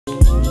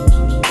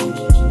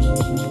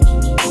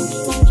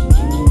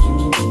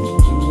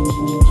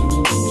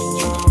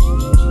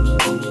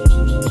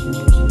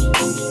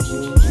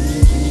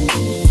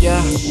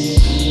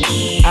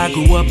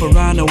up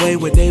around the way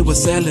where they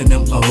was selling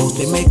them O's.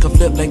 They make a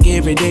flip like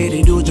every day,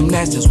 they do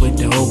gymnastics with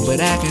dope. But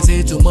I can't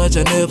say too much,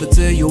 I never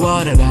tell you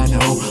all that I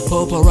know.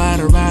 Pope ride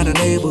around the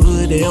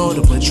neighborhood, they on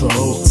the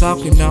patrol.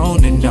 Talking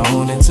on and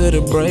on until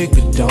the break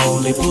of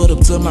dawn. They put up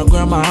to my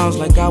grandma's house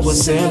like I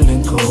was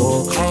selling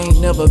coke. I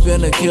ain't never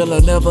been a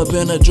killer, never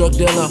been a drug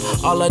dealer.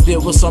 All I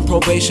did was some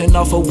probation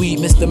off of weed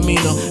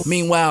misdemeanor.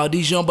 Meanwhile,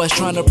 these young boys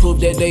trying to prove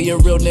that they a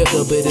real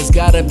nigga. But it's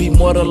gotta be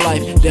more to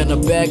life than a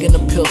bag and a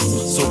pistol.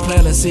 So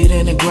plant a seed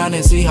in the ground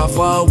and see how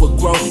far it will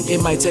grow.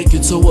 It might take you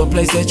to a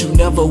place that you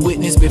never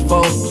witnessed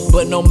before.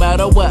 But no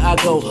matter where I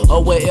go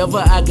or wherever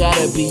I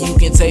gotta be, you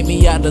can take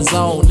me out the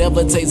zone,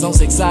 never take zone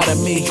 6 out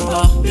of me.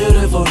 A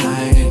beautiful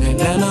night in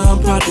Atlanta,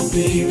 I'm proud to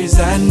be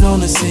residing on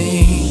the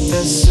scene.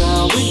 That's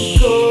how it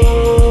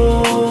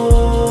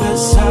goes.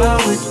 That's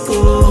how it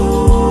goes.